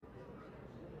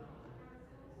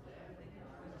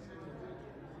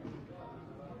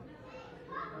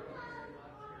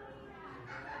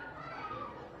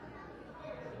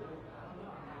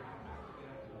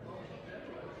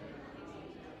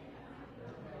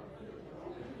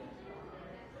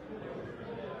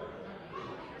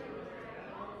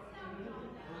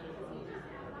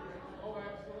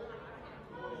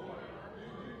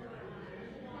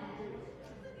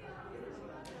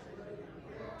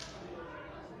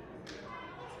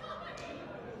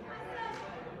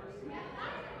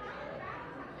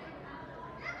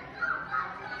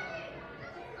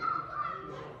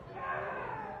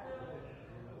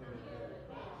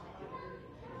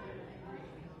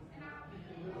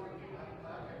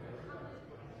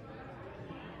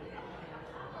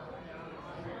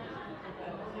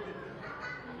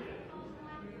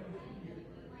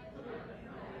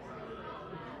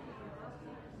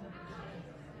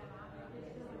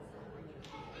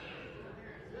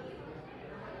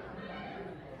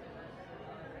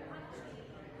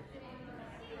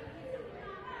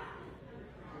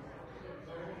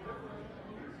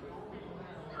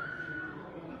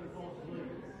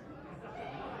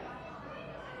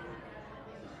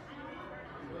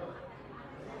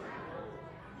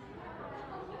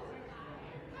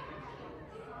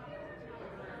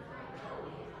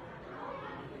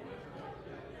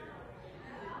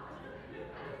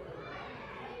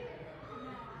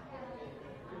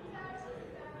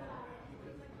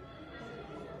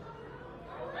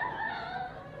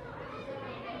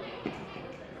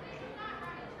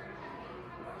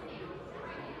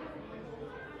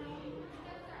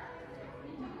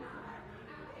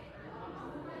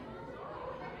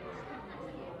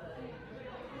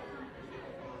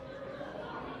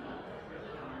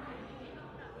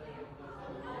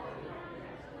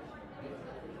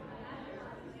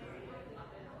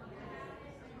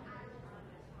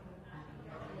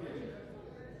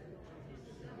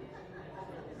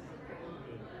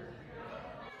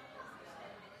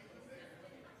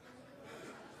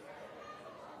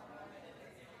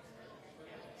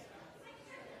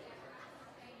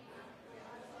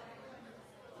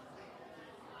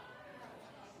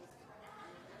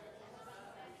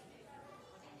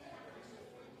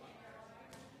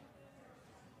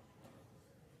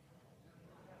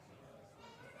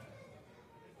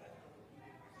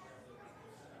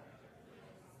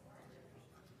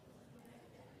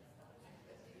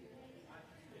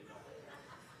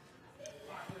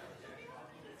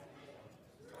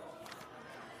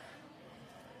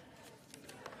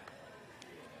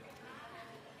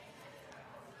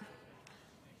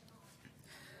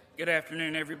Good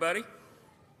afternoon, everybody.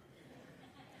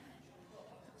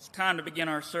 It's time to begin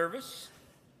our service.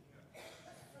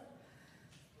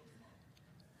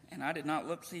 And I did not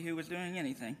look to see who was doing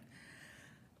anything.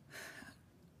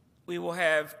 We will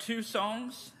have 2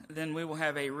 songs, then we will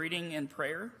have a reading and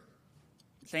prayer.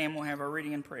 Sam will have our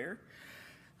reading and prayer.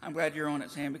 I'm glad you're on it,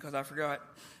 Sam, because I forgot.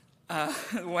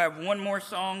 We'll have one more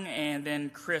song, and then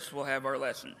Chris will have our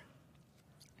lesson.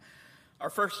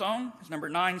 Our first song is number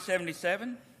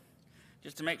 977.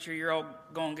 Just to make sure you're all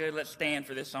going good, let's stand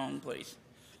for this song, please.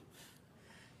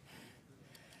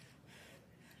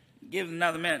 Give it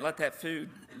another minute, let that food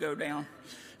go down.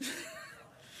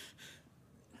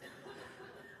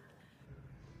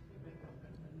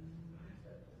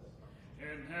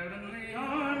 In heavenly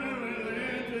honor we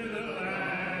live to the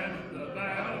land, the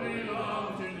battle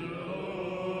belongs to the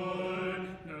Lord.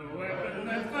 No weapon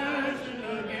that's fashioned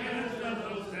against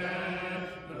us will stand,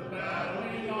 the battle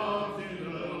belongs to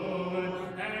the Lord.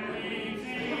 And we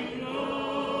sing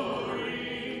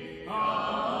glory,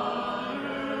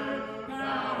 honor,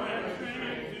 power, and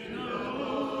strength to the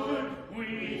Lord. We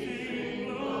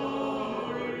sing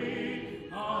glory,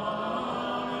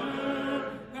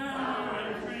 honor, power,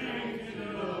 and strength to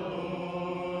the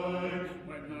Lord.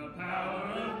 When the power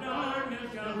of darkness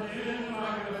comes in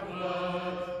like a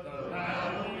flood, the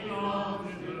battle belongs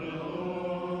to the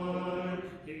Lord.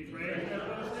 He's raised up a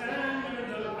standard,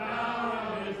 the power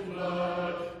of his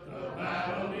blood. The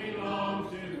battle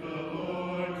belongs to the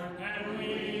Lord. And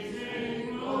we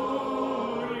sing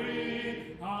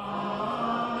glory,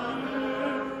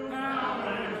 honor, power,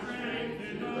 and strength to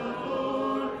the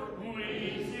Lord. We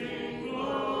sing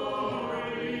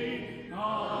glory,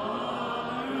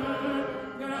 honor,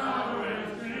 power, and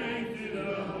strength to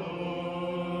the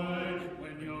Lord.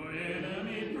 When your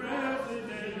enemy presses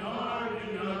and are do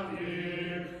not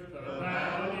fear, the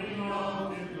battle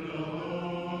belongs to the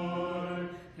Lord.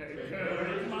 Take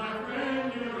courage, my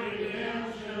friend, your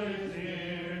redemption is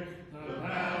near. The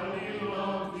battle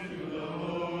belongs to the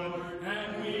Lord.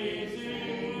 And we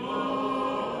sing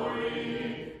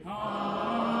glory,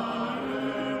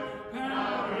 honor,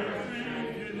 power, and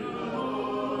strength to the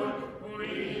Lord.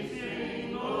 We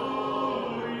sing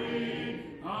glory,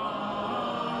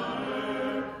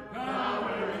 honor,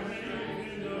 power, and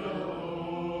strength to the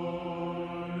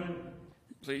Lord.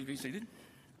 Please be seated.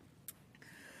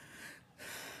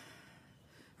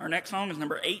 Our next song is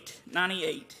number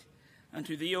 898,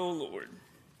 Unto Thee, O Lord.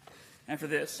 After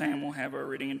this, Sam will have our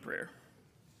reading and prayer.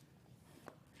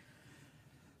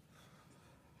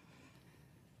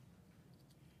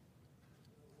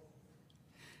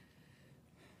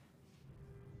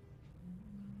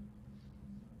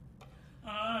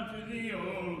 Unto Thee, O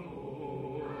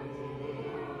Lord,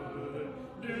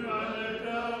 do I lift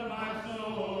up my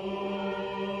soul.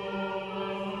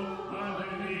 Unto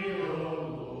Thee, O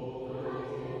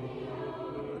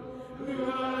Lord, do I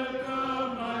lift up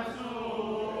my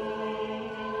soul.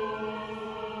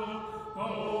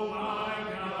 Oh my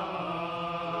God,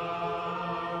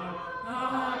 I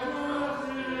trust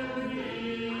in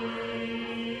Thee.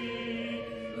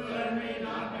 Let me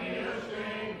not be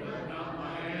ashamed, but not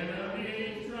my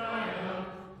enemies triumph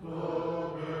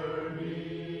over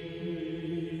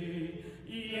me.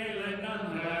 Yea, let none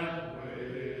that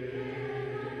way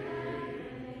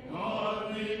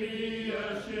only be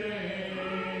ashamed.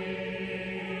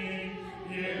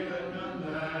 Yea, let none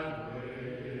that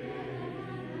way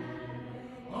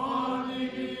only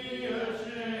be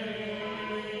ashamed.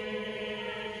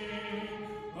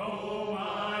 Oh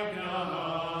my God,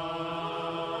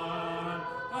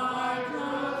 I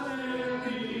trust in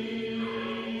Thee.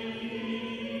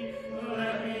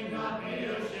 Let me not be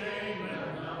ashamed, let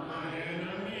not my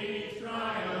enemies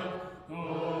triumph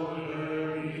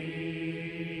over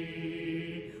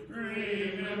me.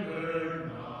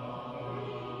 Remember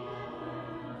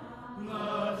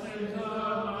not the sins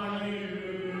of my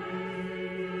youth.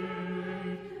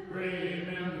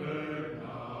 Remember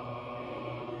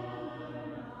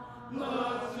not the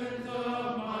sins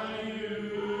of my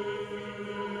youth.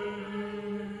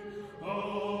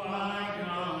 Oh my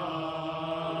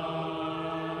God,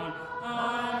 I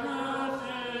trust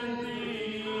in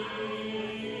Thee.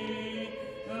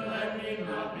 Let me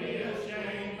not be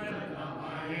ashamed, let not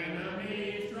my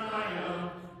enemies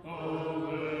triumph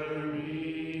over me.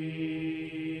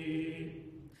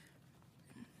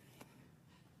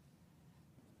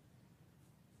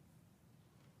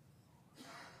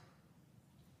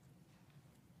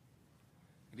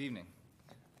 Good evening.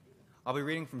 I'll be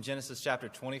reading from Genesis chapter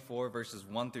 24, verses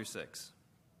 1 through 6.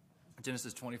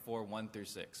 Genesis 24, 1 through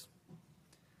 6.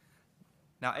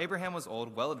 Now Abraham was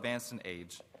old, well advanced in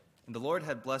age, And the Lord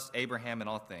had blessed Abraham in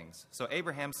all things. So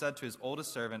Abraham said to his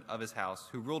oldest servant of his house,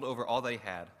 who ruled over all they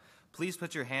had, "Please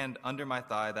put your hand under my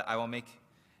thigh, that I will make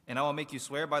you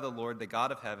swear by the Lord, the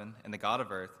God of heaven and the God of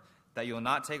earth, that you will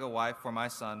not take a wife for my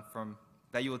son from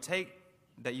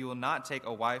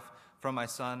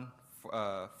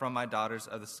my daughters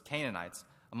of the Canaanites,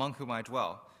 among whom I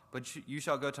dwell. But you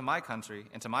shall go to my country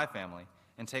and to my family,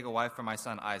 and take a wife for my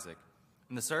son Isaac."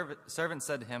 And the servant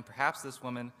said to him, Perhaps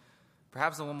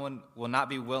the woman will not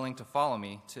be willing to follow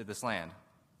me to this land.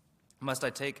 Must I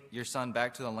take your son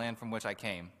back to the land from which I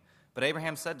came? But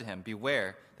Abraham said to him,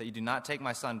 Beware that you do not take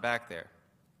my son back there.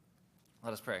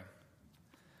 Let us pray.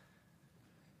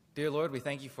 Dear Lord, we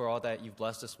thank you for all that you've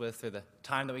blessed us with, for the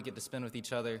time that we get to spend with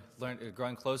each other,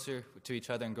 growing closer to each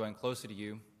other and growing closer to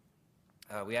you.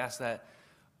 We ask that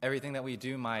everything that we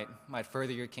do might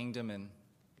further your kingdom and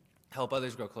help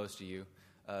others grow close to you.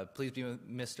 Please be with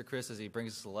Mr. Chris as he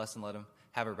brings us the lesson. Let him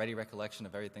have a ready recollection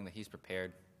of everything that he's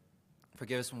prepared.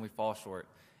 Forgive us when we fall short.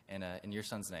 And in your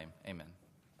son's name, amen.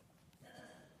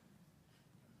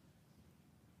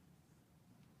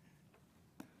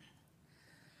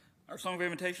 Our song of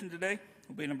invitation today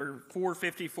will be number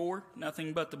 454,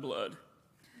 Nothing But the Blood.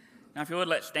 Now, if you would,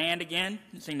 let's stand again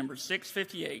and sing number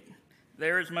 658,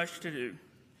 There Is Much to Do.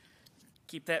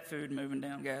 Keep that food moving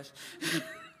down, guys.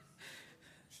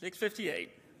 658.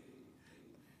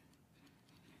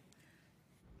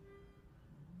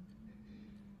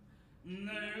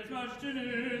 There's much to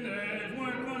do, there's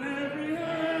work on every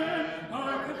hand.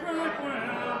 Hark the cry,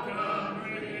 welcome,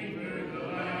 ringing through the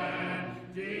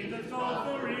land. Jesus calls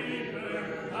the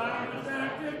reaper, I must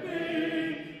active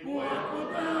be. What will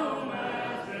thou,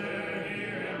 Master,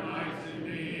 here am I to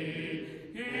be.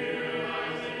 Here I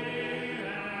sing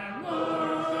and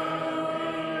Lord,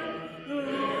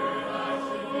 here I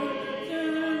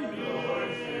sing,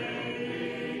 Lord, send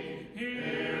me.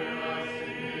 Here I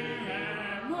sing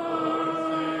and Lord,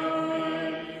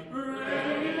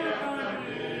 ready at thy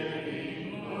bidding,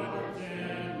 Lord,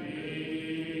 send me.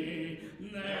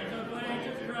 There's a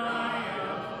plaintive cry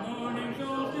of mourning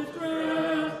soul's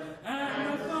distress, and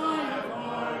the sigh of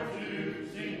heart to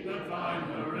seek but find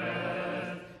no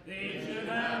rest. These should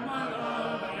have my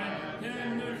love and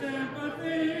tender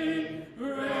sympathy,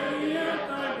 ready at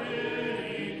thy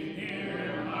bidding, here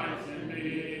am I to be.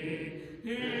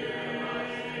 Here I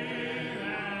sing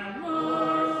and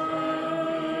Lord,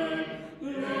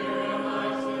 here I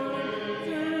sing,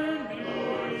 send me,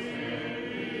 Lord, send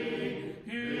me.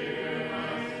 Here I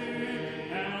sing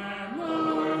and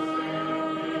Lord,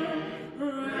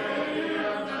 ready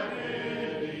at thy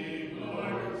bidding,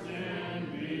 Lord, send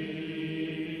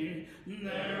me.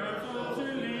 There are souls who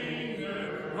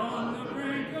linger on the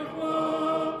brink of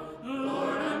woe.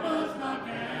 Lord, I must not,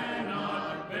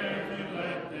 cannot bear to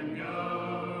let them go.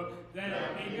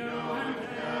 Let me go and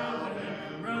tell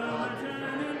them, brother,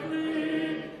 turn and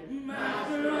flee.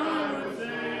 Master, I would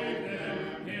save them,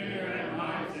 here am I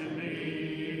to be.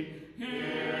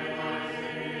 Here I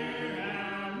sing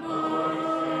and Lord,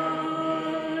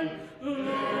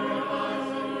 here I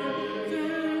sing,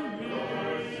 send me,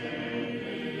 Lord, send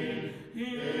me.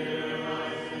 Here I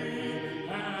sing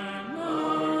and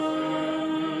Lord,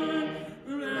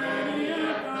 ready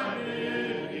at thy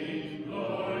bidding,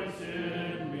 Lord,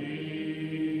 send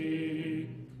me.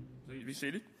 Please be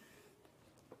seated.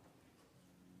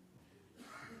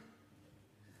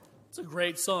 It's a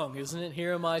great song, isn't it?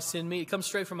 Here am I, send me. It comes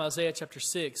straight from Isaiah chapter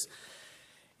 6.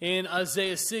 In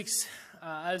Isaiah 6,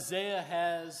 Isaiah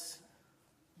has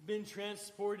been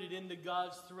transported into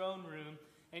God's throne room,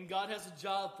 and God has a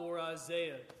job for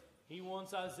Isaiah. He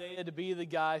wants Isaiah to be the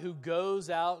guy who goes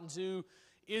out into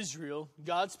Israel,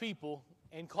 God's people,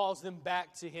 and calls them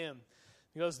back to him.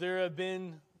 Because there have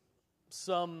been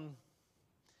some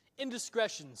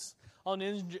indiscretions on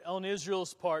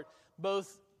Israel's part,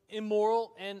 both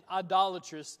immoral and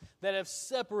idolatrous, that have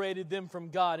separated them from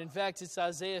God. In fact, it's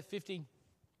Isaiah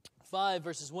 55,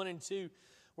 verses 1 and 2,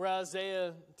 where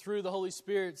Isaiah, through the Holy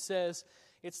Spirit, says,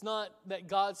 it's not that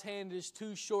God's hand is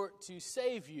too short to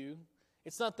save you.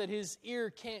 It's not that his ear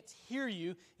can't hear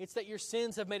you. It's that your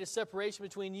sins have made a separation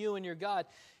between you and your God.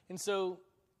 And so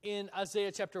in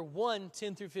Isaiah chapter 1,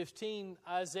 10 through 15,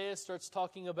 Isaiah starts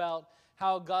talking about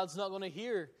how God's not going to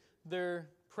hear their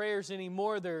prayers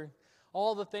anymore.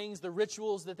 All the things, the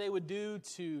rituals that they would do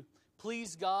to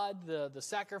please God, the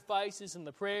sacrifices and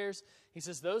the prayers. He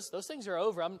says, those things are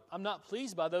over. I'm not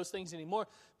pleased by those things anymore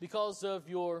because of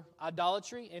your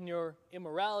idolatry and your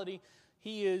immorality.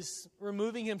 He is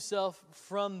removing himself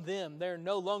from them. They're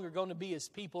no longer going to be his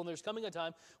people, and there's coming a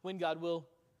time when God will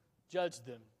judge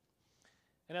them.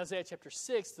 In Isaiah chapter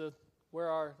 6, where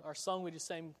our song we just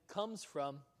sang comes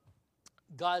from,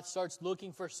 God starts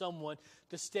looking for someone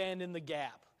to stand in the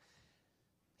gap.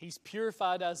 He's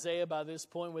purified Isaiah by this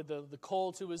point with the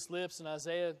coal to his lips, and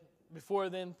Isaiah before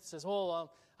then says,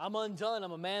 I'm undone.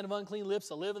 I'm a man of unclean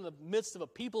lips. I live in the midst of a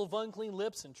people of unclean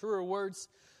lips, and truer words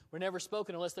were never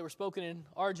spoken unless they were spoken in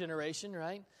our generation,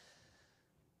 right?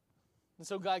 And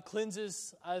so God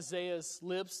cleanses Isaiah's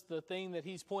lips. The thing that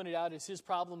he's pointed out is his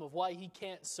problem of why he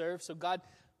can't serve. So God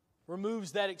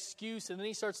removes that excuse, and then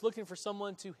he starts looking for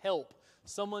someone to help,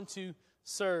 someone to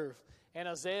serve. And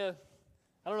Isaiah,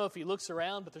 I don't know if he looks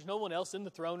around, but there's no one else in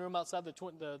the throne room outside the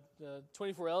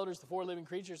 24 elders, the 4 living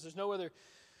creatures. There's no other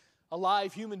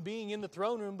alive human being in the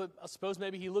throne room, but I suppose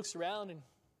maybe he looks around and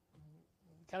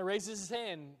kind of raises his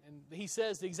hand, and he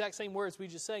says the exact same words we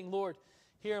just sang, Lord,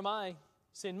 here am I,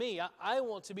 send me. I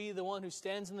want to be the one who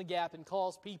stands in the gap and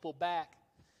calls people back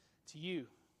to you.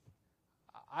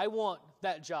 I want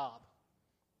that job.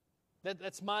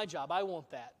 That's my job. I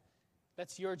want that.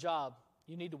 That's your job.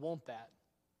 You need to want that.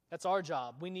 That's our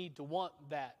job. We need to want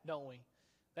that, don't we?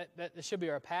 That should be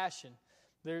our passion.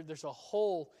 There's a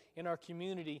hole in our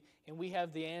community, and we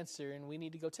have the answer, and we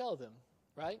need to go tell them,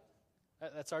 right?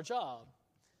 That's our job.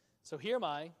 So here am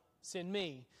I, send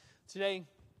me. Today,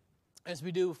 as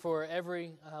we do for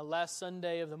every last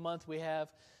Sunday of the month, we have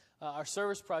our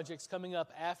service projects coming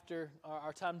up after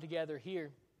our time together here.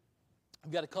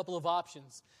 We've got a couple of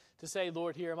options to say,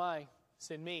 Lord, here am I,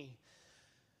 send me.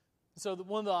 So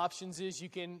one of the options is you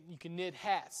can knit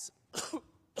hats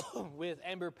with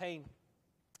Amber Payne.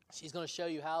 She's going to show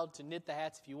you how to knit the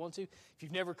hats if you want to. If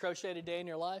you've never crocheted a day in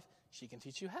your life, she can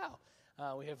teach you how.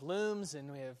 We have looms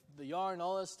and we have the yarn,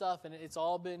 all this stuff, and it's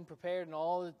all been prepared, and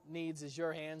all it needs is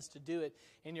your hands to do it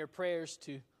and your prayers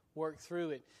to work through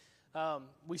it.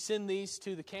 We send these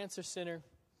to the Cancer Center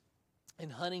in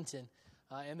Huntington,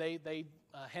 and they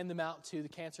hand them out to the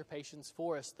cancer patients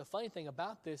for us. The funny thing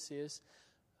about this is,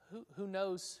 who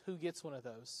knows who gets one of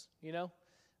those? You know,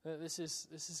 this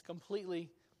is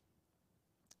completely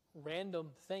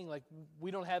random thing. Like, we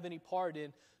don't have any part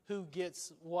in who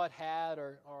gets what hat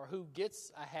or who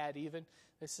gets a hat even.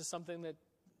 This is something that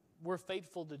we're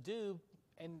faithful to do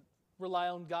and rely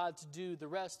on God to do the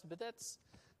rest. But it's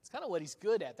kind of what he's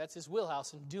good at. That's his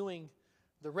wheelhouse, in doing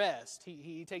the rest.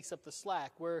 He takes up the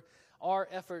slack. Where our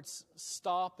efforts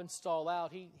stop and stall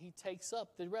out, he takes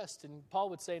up the rest. And Paul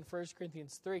would say in 1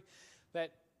 Corinthians 3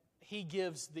 that he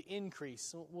gives the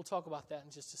increase. We'll talk about that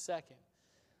in just a second.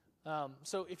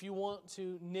 So if you want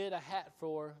to knit a hat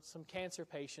for some cancer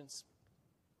patients,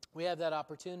 we have that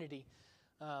opportunity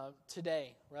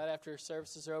today. Right after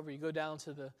services are over, you go down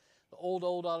to the old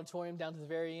auditorium, down to the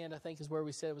very end, I think is where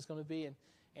we said it was going to be, and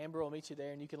Amber will meet you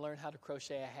there, and you can learn how to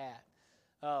crochet a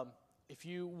hat. If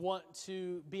you want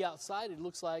to be outside, it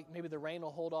looks like maybe the rain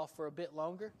will hold off for a bit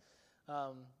longer.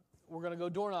 We're going to go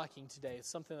door knocking today. It's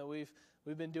something that we've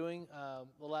been doing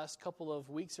the last couple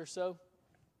of weeks or so.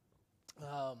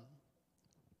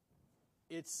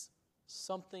 It's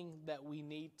something that we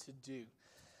need to do.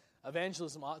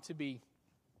 Evangelism ought to be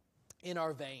in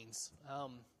our veins.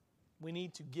 We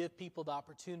need to give people the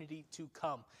opportunity to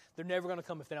come. They're never going to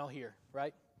come if they don't hear,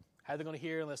 right? How are they going to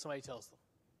hear unless somebody tells them?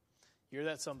 You're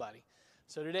that somebody.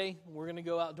 So today, we're going to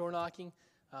go out door knocking.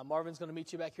 Marvin's going to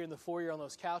meet you back here in the foyer on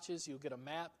those couches. You'll get a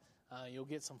map. You'll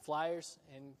get some flyers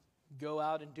and go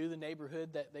out and do the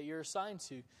neighborhood that you're assigned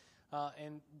to.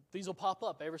 And these will pop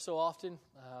up every so often,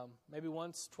 maybe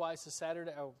once, twice a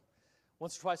Saturday, or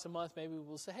once or twice a month. Maybe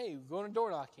we'll say, hey, we're going to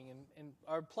door knocking. And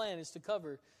our plan is to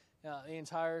cover the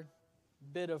entire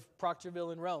bit of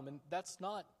Proctorville and Rome. And that's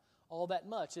not all that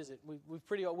much, is it? We've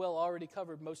pretty well already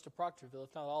covered most of Proctorville,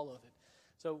 if not all of it.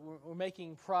 So we're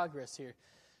making progress here.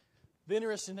 The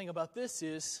interesting thing about this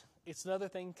is it's another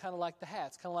thing kind of like the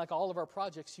hats, kind of like all of our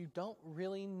projects. You don't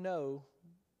really know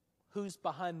who's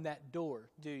behind that door,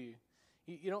 do you?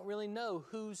 You don't really know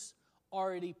who's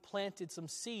already planted some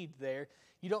seed there.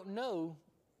 You don't know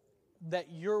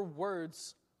that your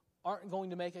words aren't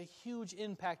going to make a huge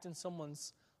impact in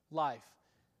someone's life,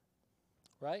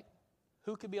 right?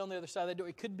 Who could be on the other side of that door?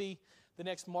 It could be the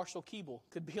next Marshall Keeble,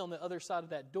 could be on the other side of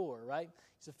that door, right?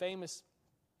 He's a famous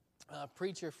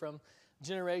preacher from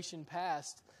generation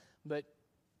past, but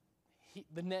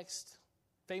the next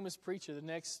famous preacher, the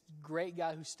next great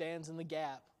guy who stands in the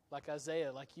gap, like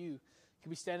Isaiah, like you, could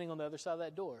be standing on the other side of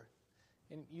that door.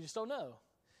 And you just don't know.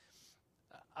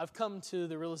 I've come to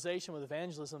the realization with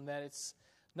evangelism that it's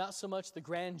not so much the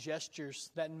grand gestures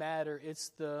that matter, it's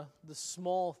the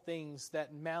small things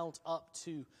that mount up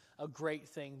to a great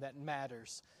thing that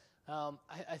matters.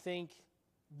 I think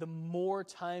the more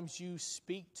times you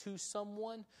speak to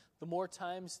someone, the more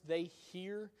times they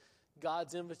hear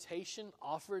God's invitation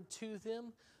offered to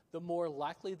them, the more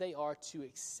likely they are to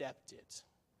accept it.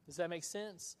 Does that make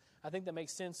sense? I think that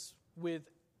makes sense with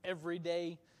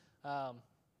everyday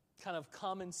kind of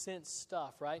common sense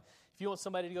stuff, right? If you want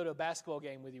somebody to go to a basketball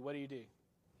game with you, what do?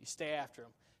 You stay after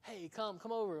them. Hey, come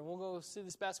over, and we'll go see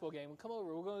this basketball game. Come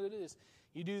over, we're going to do this.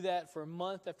 You do that for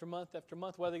month after month after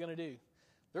month. What are they going to do?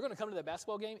 They're going to come to that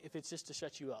basketball game if it's just to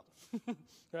shut you up,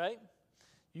 right?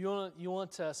 You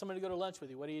want somebody to go to lunch with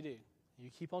you. What do? You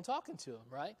keep on talking to them,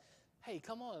 right? Hey,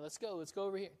 come on, let's go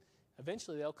over here.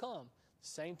 Eventually, they'll come.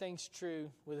 Same thing's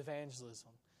true with evangelism.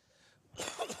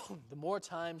 The more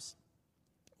times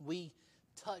we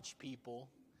touch people,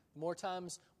 the more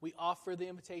times we offer the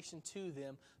invitation to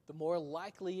them, the more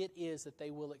likely it is that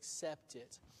they will accept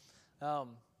it.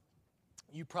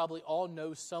 You probably all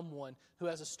know someone who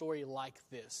has a story like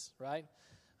this, right?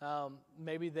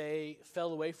 Maybe they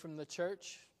fell away from the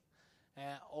church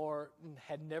or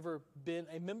had never been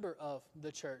a member of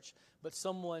the church, but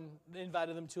someone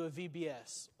invited them to a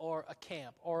VBS or a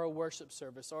camp or a worship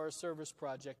service or a service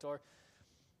project or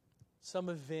some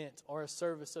event or a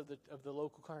service of the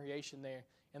local congregation there,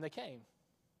 and they came.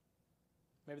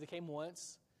 Maybe they came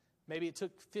once. Maybe it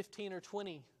took 15 or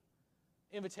 20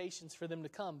 invitations for them to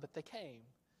come, but they came.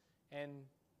 And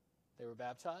they were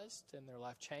baptized, and their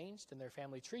life changed, and their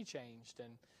family tree changed,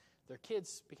 and their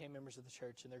kids became members of the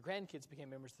church, and their grandkids became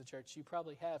members of the church. You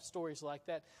probably have stories like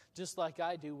that, just like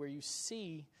I do, where you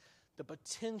see the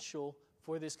potential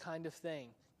for this kind of thing.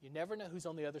 You never know who's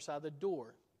on the other side of the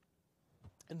door.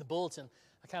 In the bulletin,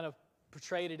 I kind of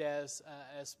portrayed it as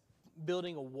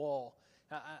building a wall.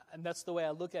 And that's the way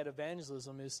I look at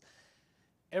evangelism is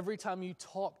every time you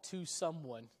talk to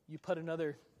someone, you put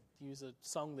another, to use a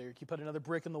song lyric, you put another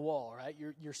brick in the wall, right?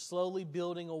 You're slowly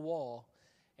building a wall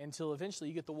until eventually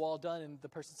you get the wall done and the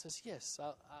person says, yes,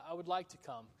 I would like to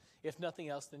come. If nothing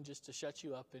else, then just to shut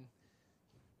you up and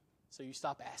so you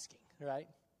stop asking, right?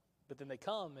 But then they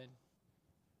come and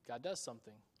God does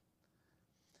something.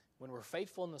 When we're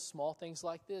faithful in the small things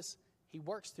like this, He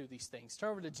works through these things.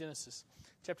 Turn over to Genesis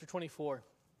chapter 24.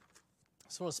 I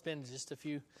just want to spend just a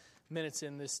few minutes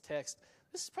in this text.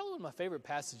 This is probably one of my favorite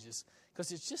passages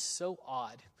because it's just so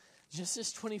odd.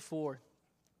 Genesis 24.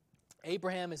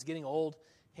 Abraham is getting old.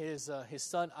 His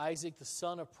son Isaac, the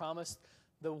son of promise,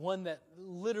 the one that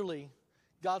literally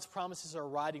God's promises are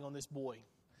riding on this boy.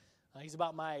 He's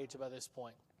about my age by this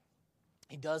point.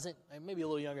 He doesn't, maybe a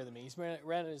little younger than me. He's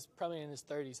probably in his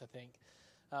 30s, I think,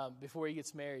 before he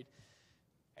gets married.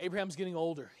 Abraham's getting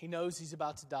older. He knows he's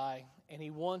about to die, and he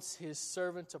wants his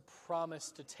servant to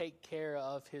promise to take care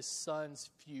of his son's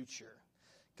future.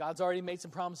 God's already made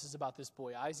some promises about this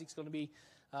boy. Isaac's going to be,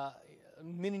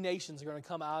 many nations are going to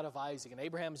come out of Isaac, and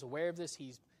Abraham is aware of this.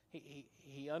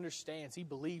 He understands. He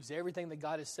believes everything that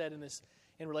God has said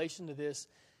in relation to this.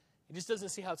 He just doesn't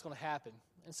see how it's going to happen.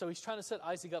 And so he's trying to set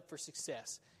Isaac up for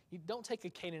success. You don't take a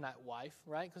Canaanite wife,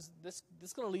 right? Because this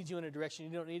is going to lead you in a direction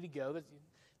you don't need to go.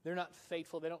 They're not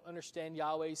faithful. They don't understand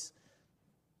Yahweh's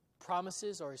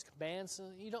promises or His commands. So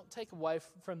you don't take a wife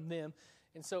from them.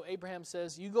 And so Abraham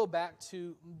says, you go back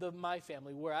to my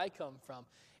family, where I come from,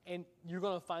 and you're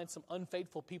going to find some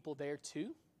unfaithful people there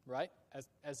too, right?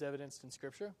 As evidenced in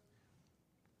Scripture.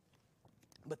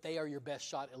 But they are your best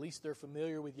shot. At least they're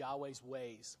familiar with Yahweh's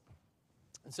ways.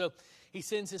 And so he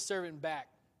sends his servant back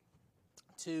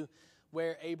to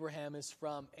where Abraham is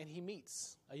from, and he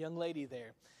meets a young lady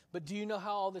there. But do you know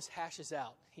how all this hashes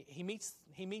out? He meets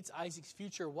Isaac's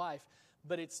future wife,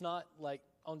 but it's not like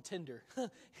on Tinder.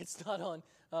 It's not on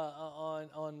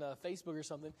Facebook or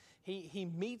something. He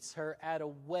meets her at a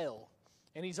well,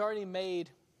 and he's already made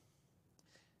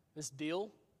this deal,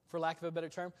 for lack of a better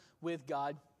term, with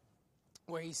God,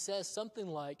 where he says something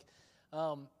like,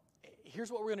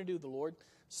 here's what we're going to do, the Lord.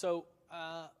 So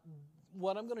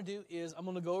what I'm going to do is I'm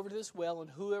going to go over to this well, and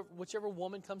whichever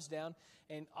woman comes down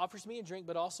and offers me a drink,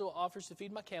 but also offers to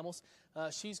feed my camels,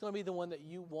 she's going to be the one that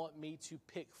you want me to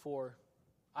pick for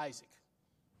Isaac.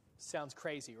 Sounds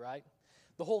crazy, right?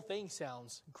 The whole thing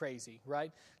sounds crazy,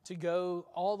 right? To go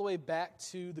all the way back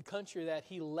to the country that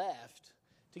he left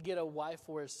to get a wife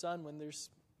for his son when there's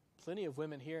plenty of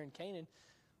women here in Canaan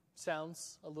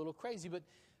sounds a little crazy, but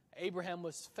Abraham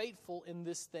was faithful in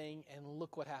this thing, and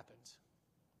look what happened.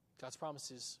 God's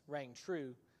promises rang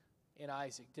true in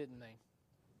Isaac, didn't they?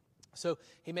 So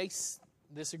he makes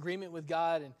this agreement with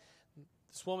God, and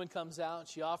this woman comes out.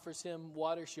 She offers him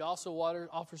water. She also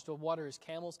offers to water his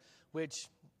camels, which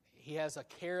he has a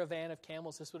caravan of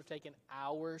camels. This would have taken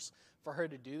hours for her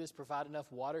to do this, provide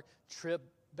enough water, trip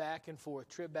back and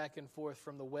forth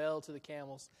from the well to the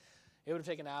camels. It would have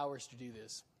taken hours to do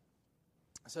this.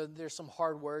 So there's some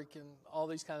hard work and all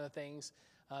these kind of things.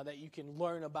 that you can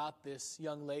learn about this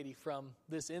young lady from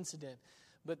this incident.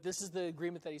 But this is the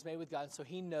agreement that he's made with God. And so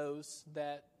he knows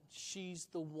that she's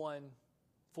the one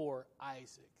for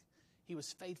Isaac. He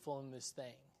was faithful in this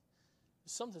thing.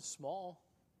 It's something small.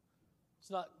 It's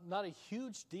not a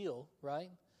huge deal, right?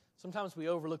 Sometimes we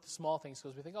overlook the small things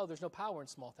because we think, oh, there's no power in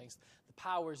small things. The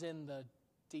power's in the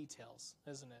details,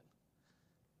 isn't it?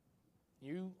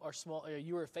 You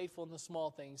are faithful in the small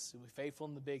things, so be faithful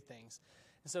in the big things.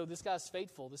 And so this guy's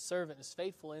faithful, this servant is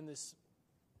faithful in this,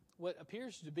 what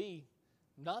appears to be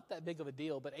not that big of a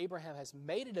deal, but Abraham has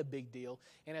made it a big deal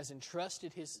and has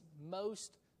entrusted his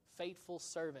most faithful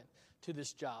servant to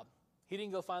this job. He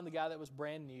didn't go find the guy that was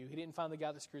brand new. He didn't find the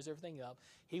guy that screws everything up.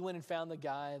 He went and found the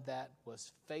guy that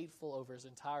was faithful over his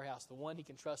entire house, the one he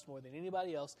can trust more than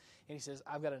anybody else. And he says,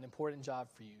 I've got an important job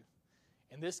for you.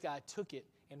 And this guy took it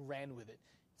and ran with it.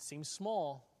 It seems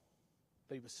small,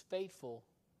 but he was faithful,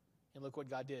 and look what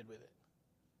God did with it.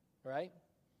 Right?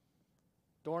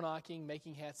 Door knocking,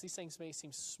 making hats, these things may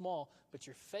seem small, but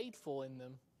you're faithful in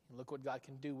them, and look what God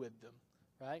can do with them.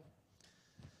 Right?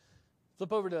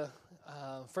 Flip over to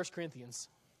 1 Corinthians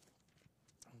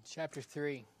chapter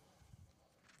 3.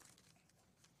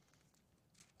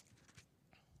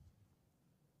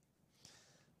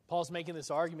 Paul's making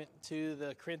this argument to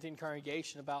the Corinthian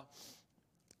congregation about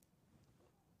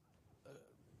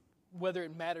whether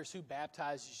it matters who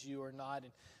baptizes you or not.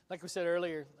 And like we said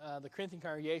earlier, the Corinthian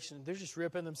congregation, they're just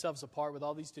ripping themselves apart with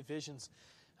all these divisions.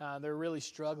 They're really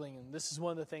struggling. And this is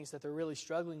one of the things that they're really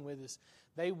struggling with is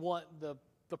they want the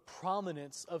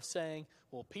prominence of saying,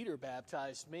 well, Peter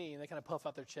baptized me, and they kind of puff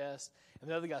out their chest.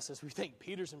 And the other guy says, we think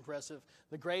Peter's impressive.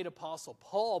 The great apostle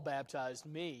Paul baptized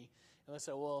me. And they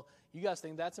say, well, you guys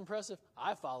think that's impressive?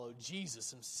 I follow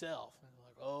Jesus himself. And they're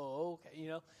like, oh, okay, you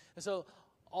know. And so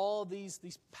all these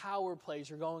power plays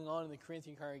are going on in the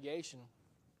Corinthian congregation.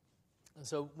 And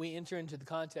so we enter into the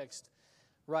context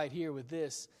right here with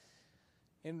this.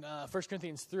 In 1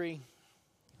 Corinthians 3,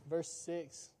 verse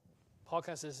 6, Paul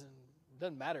kind of says, it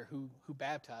doesn't matter who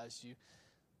baptized you.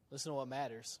 Listen to what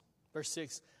matters. Verse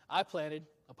 6, I planted,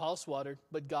 Apollos watered,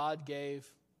 but God gave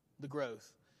the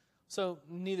growth. So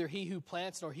neither he who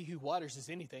plants nor he who waters is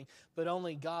anything, but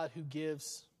only God who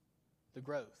gives the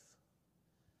growth.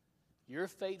 You're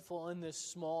faithful in this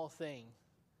small thing,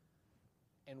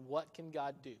 and what can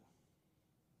God do?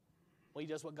 Well, he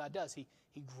does what God does. He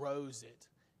grows it.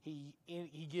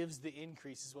 He gives the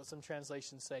increase, is what some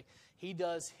translations say. He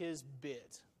does his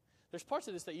bit. There's parts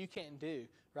of this that you can't do,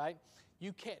 right?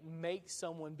 You can't make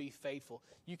someone be faithful.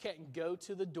 You can't go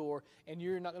to the door, and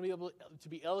you're not going to be able to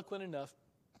be eloquent enough,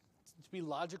 to be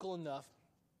logical enough,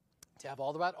 to have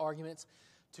all the right arguments,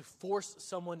 to force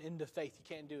someone into faith.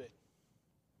 You can't do it.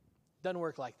 Doesn't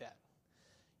work like that.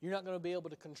 You're not going to be able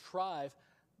to contrive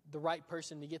the right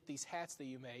person to get these hats that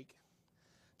you make,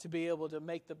 to be able to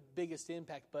make the biggest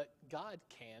impact, but God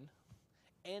can,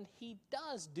 and he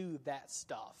does do that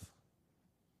stuff.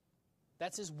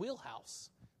 That's his wheelhouse.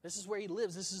 This is where he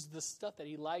lives. This is the stuff that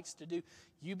he likes to do.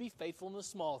 You be faithful in the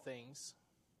small things,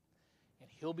 and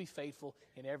he'll be faithful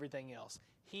in everything else.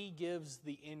 He gives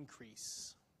the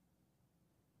increase.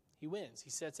 He wins. He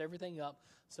sets everything up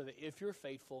so that if you're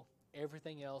faithful,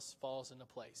 everything else falls into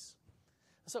place.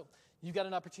 So, you've got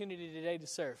an opportunity today to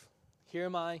serve. Here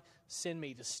am I, send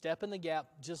me, to step in the gap,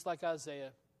 just like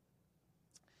Isaiah,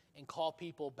 and call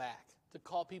people back, to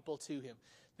call people to him.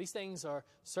 These things are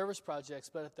service projects,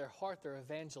 but at their heart, they're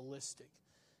evangelistic.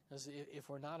 Because if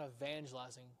we're not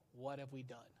evangelizing, what have we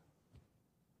done?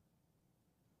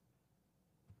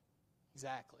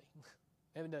 Exactly.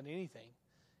 We haven't done anything.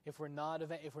 If we're not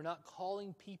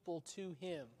calling people to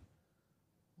him,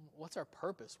 what's our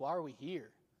purpose? Why are we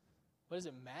here? What does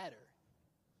it matter?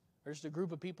 There's just a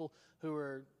group of people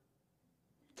who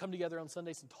come together on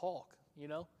Sundays and talk, you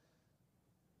know?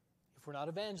 If we're not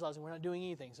evangelizing, we're not doing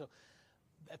anything. So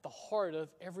at the heart of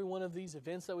every one of these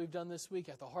events that we've done this week,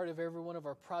 at the heart of every one of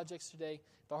our projects today,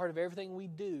 at the heart of everything we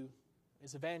do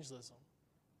is evangelism.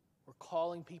 We're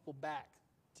calling people back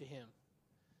to him.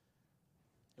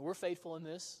 And we're faithful in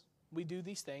this. We do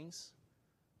these things,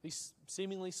 these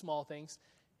seemingly small things,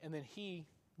 and then he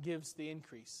gives the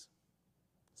increase.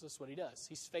 So that's what he does.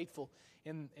 He's faithful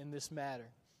in this matter.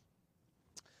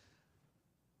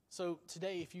 So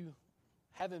today, if you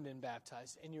haven't been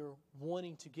baptized and you're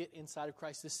wanting to get inside of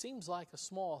Christ, this seems like a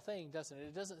small thing, doesn't it?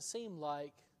 It doesn't seem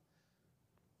like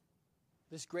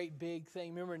this great big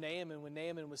thing. Remember Naaman, when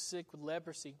Naaman was sick with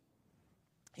leprosy,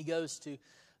 he goes to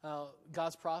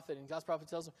God's prophet, and God's prophet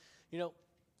tells him, you know,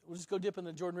 we'll just go dip in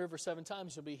the Jordan River 7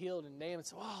 times, you'll be healed. And Naaman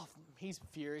said, oh, he's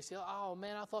furious. Oh,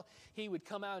 man, I thought he would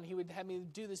come out and he would have me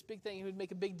do this big thing. He would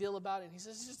make a big deal about it. And he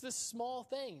says, it's just this small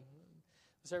thing.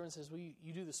 The servant says, well,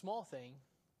 you do the small thing,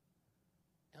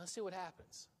 and let's see what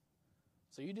happens.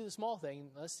 So you do the small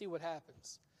thing, let's see what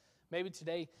happens. Maybe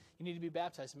today you need to be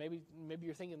baptized. Maybe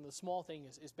you're thinking the small thing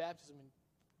is baptism. And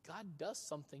God does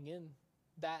something in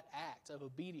that act of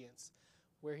obedience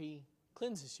where he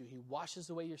cleanses you. He washes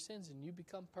away your sins and you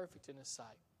become perfect in his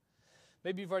sight.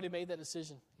 Maybe you've already made that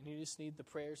decision and you just need the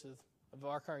prayers of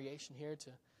our congregation here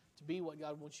to be what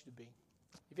God wants you to be.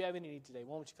 If you have any need today,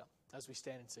 why don't you come as we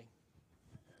stand and sing.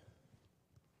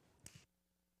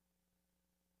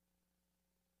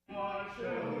 Wash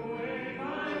away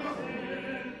my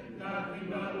sin, nothing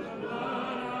but the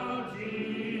blood of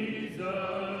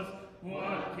Jesus.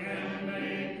 What can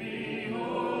make me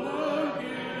whole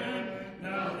again?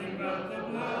 Nothing but the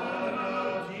blood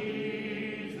of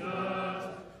Jesus.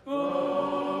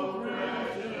 Oh,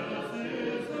 precious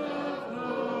is the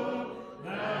flow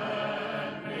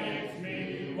that makes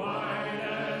me white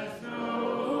as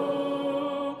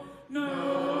snow. No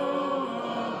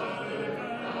other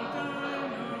fount I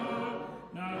know,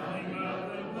 nothing but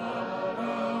the blood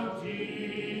of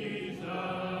Jesus.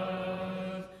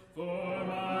 For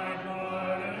my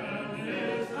pardon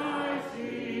this I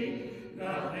seek,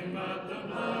 nothing but the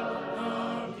blood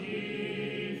of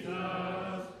Jesus.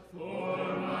 For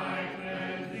my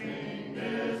cleansing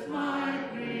this my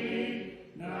plea,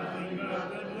 nothing but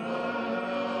the blood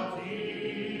of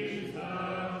Jesus.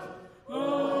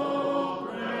 Oh,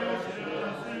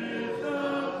 precious is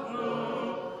the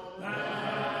flow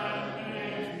that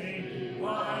makes me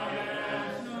white as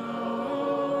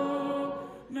snow.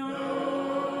 No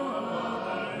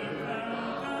other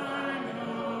fount I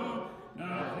know,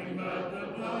 nothing but the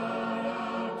blood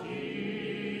of Jesus.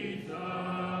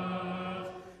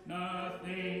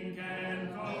 Nothing can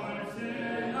for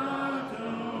sin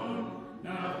atone,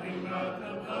 nothing but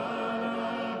the blood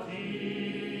of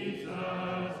Jesus.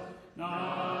 Not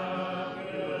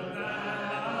a good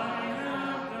that I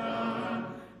have done,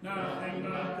 nothing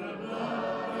but the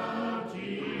blood of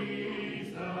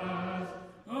Jesus.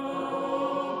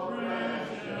 Oh,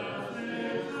 precious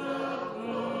is the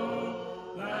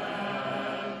flow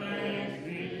that makes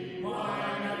me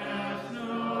white as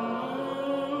snow.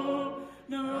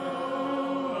 No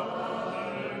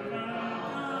other fount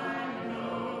I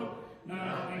know,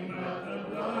 nothing but the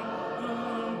blood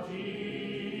of Jesus.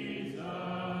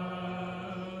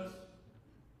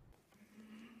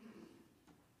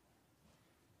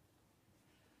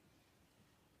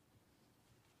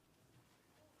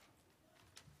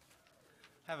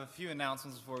 I have a few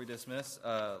announcements before we dismiss.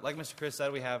 Like Mr. Chris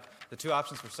said, we have the 2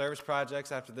 options for service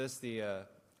projects after this, the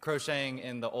crocheting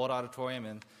in the old auditorium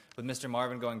and with Mr.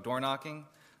 Marvin going door knocking.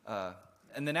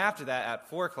 And then after that, at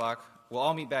 4 o'clock, we'll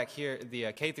all meet back here.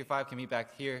 The K through 5 can meet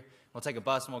back here. We'll take a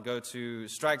bus and we'll go to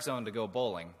Strike Zone to go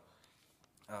bowling.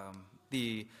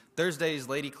 The Thursday's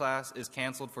lady class is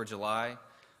canceled for July.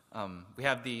 We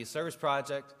have the service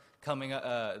project coming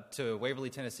to Waverly,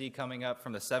 Tennessee, coming up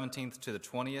from the 17th to the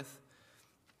 20th.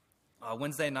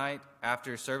 Wednesday night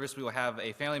after service, we will have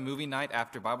a family movie night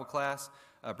after Bible class.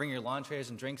 Bring your lawn chairs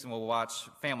and drinks, and we'll watch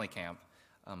Family Camp.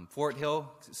 Fort Hill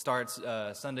starts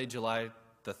Sunday, July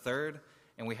the 3rd,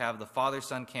 and we have the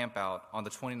Father-Son Camp Out on the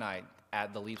 29th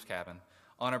at the Leaps Cabin.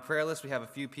 On our prayer list, we have a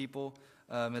few people: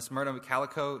 Miss Myrna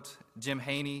McCallicote, Jim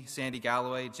Haney, Sandy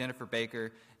Galloway, Jennifer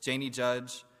Baker, Janie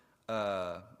Judge,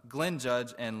 Glenn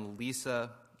Judge, and Lisa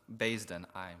Baisden.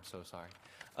 I'm so sorry.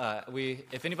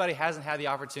 If anybody hasn't had the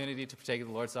opportunity to partake of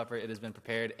the Lord's Supper, it has been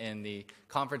prepared in the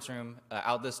conference room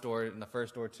out this door, in the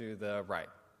first door to the right.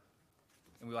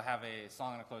 And we will have a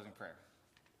song and a closing prayer.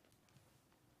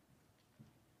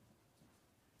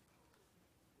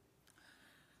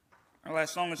 Our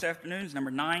last song this afternoon is number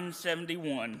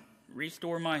 971,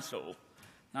 Restore My Soul.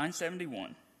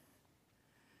 971.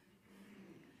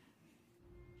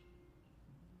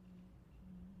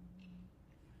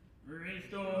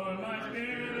 Restore my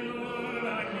spirit, Lord,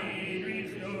 I need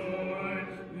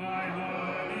restored. My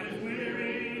heart is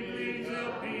weary, please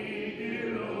help me,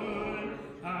 dear Lord.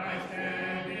 I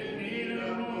stand in need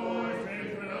of more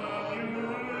strength from your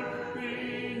word.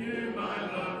 Renew my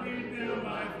love, rebuild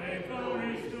my faith, oh,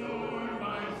 restore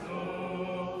my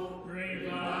soul.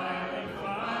 Revive the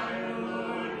fire,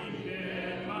 Lord, deep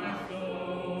in my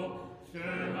soul.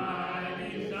 Stir my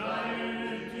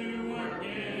desire to work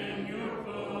in your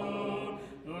fold.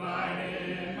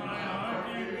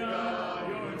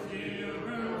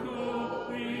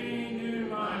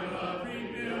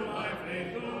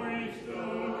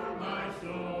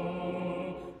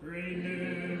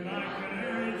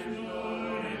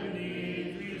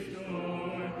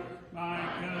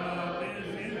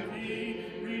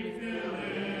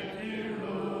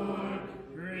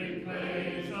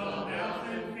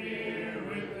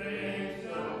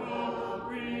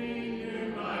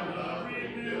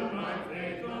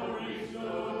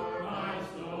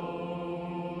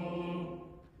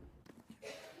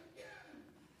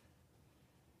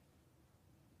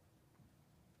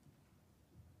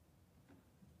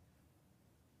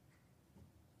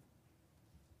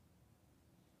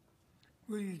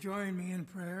 will you join me in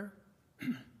prayer?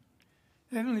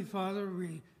 Heavenly Father,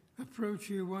 we approach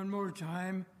you one more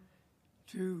time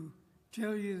to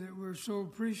tell you that we're so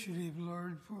appreciative,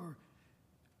 Lord, for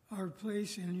our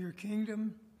place in your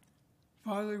kingdom.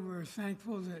 Father, we're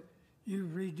thankful that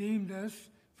you've redeemed us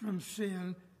from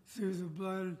sin through the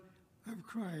blood of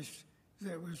Christ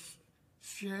that was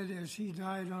shed as he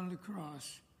died on the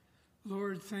cross.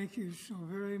 Lord, thank you so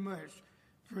very much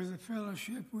for the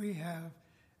fellowship we have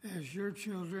as your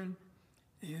children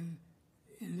in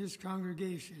this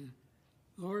congregation.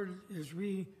 Lord, as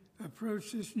we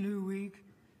approach this new week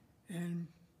and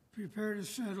prepare to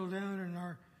settle down in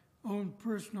our own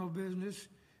personal business,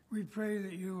 we pray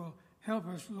that you will help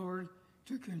us, Lord,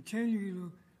 to continue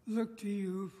to look to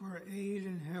you for aid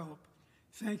and help.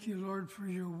 Thank you, Lord, for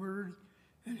your word,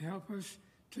 and help us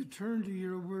to turn to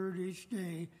your word each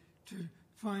day to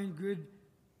find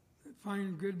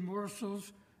good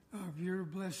morsels of your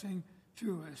blessing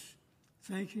to us.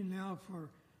 Thank you now for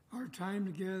our time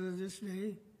together this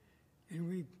day, and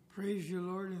we praise you,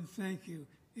 Lord, and thank you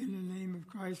in the name of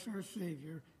Christ our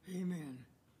Savior. Amen.